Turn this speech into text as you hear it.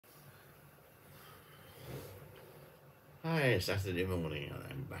Hi, Saturday morning, and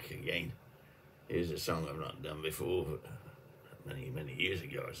I'm back again. Here's a song I've not done before, many years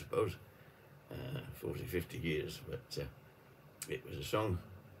ago, I suppose, 40, 50 years, but it was a song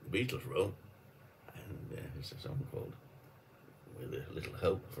the Beatles wrote, and it's a song called With a Little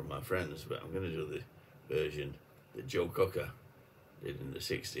Help from My Friends, but I'm going to do the version that Joe Cocker did in the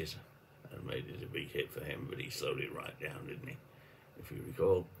 60s and made it a big hit for him, but he slowed it right down, didn't he, if you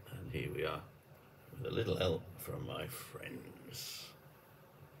recall. And here we are, with a little help from my friends.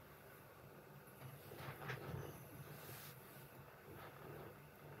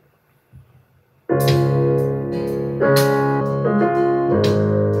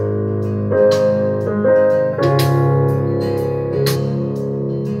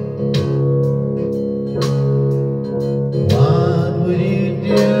 What would you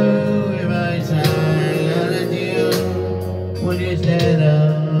do if I sang out a tune? Would you stand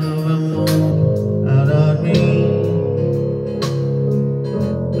up and move out on me?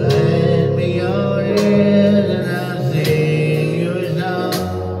 Lend me your ears and I'll sing you a song,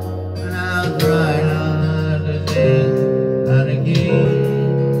 and I'll try not to sing out of key.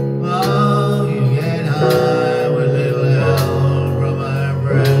 Oh, you get high with little help from my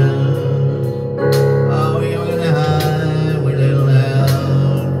friends. Oh, you get high with little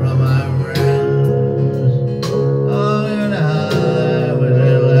help from my friends. Oh, you get high with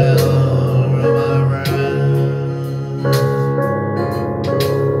little help from my friends.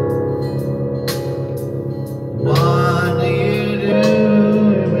 What do you do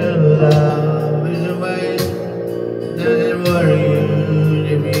if your love is away? Does it worry you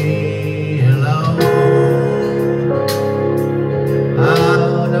to be alone?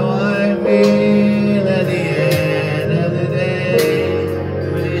 How do I feel at the end of the day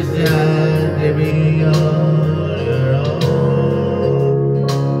when it's time to be on your own?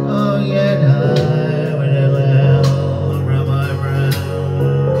 Oh, get high with a little help from my friends.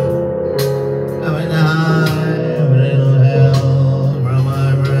 I'm in high with a little help from my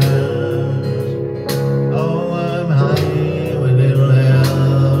friends. Oh, I'm high with a little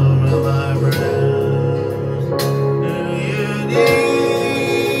help from my friends. Do you need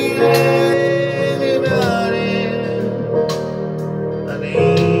anybody? I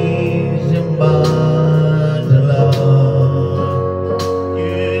need somebody to love.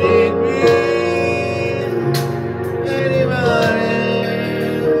 You need me, anybody?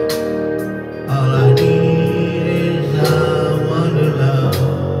 All I need is someone to love.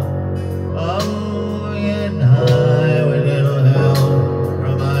 Oh, get high with little help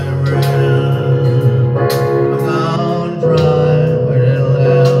from my friends. I'm gonna try with little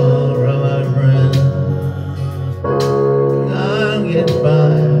help from my friends. I'll get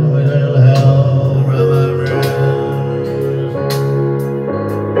by with little help from my friends.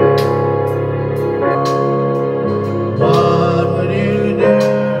 What would you do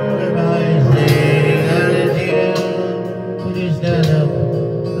if I sang out a tune? Would you stand up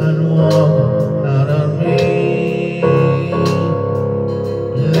and walk out on me?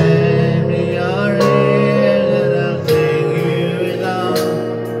 Lend me your ears and I'll sing you a song,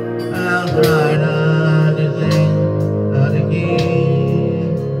 and I'll try not to sing out of key.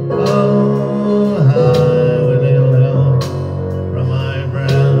 Oh, high with little help from my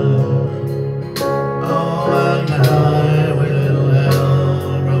friends. Oh, I'm high with little help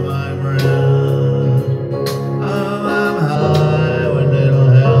from my friends. Oh, I'm high with little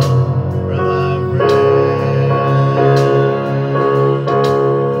help from my friends.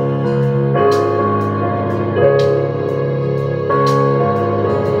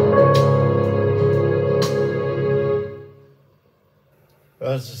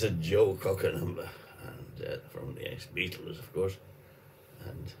 Well, this is a Joe Cocker number, and from the ex-Beatles, of course,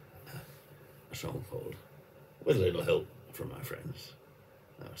 and a song called With a Little Help from My Friends.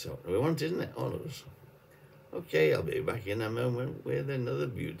 That's what we want, isn't it? All of us. Okay, I'll be back in a moment with another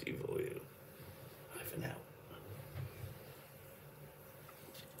beauty for you. Bye for now.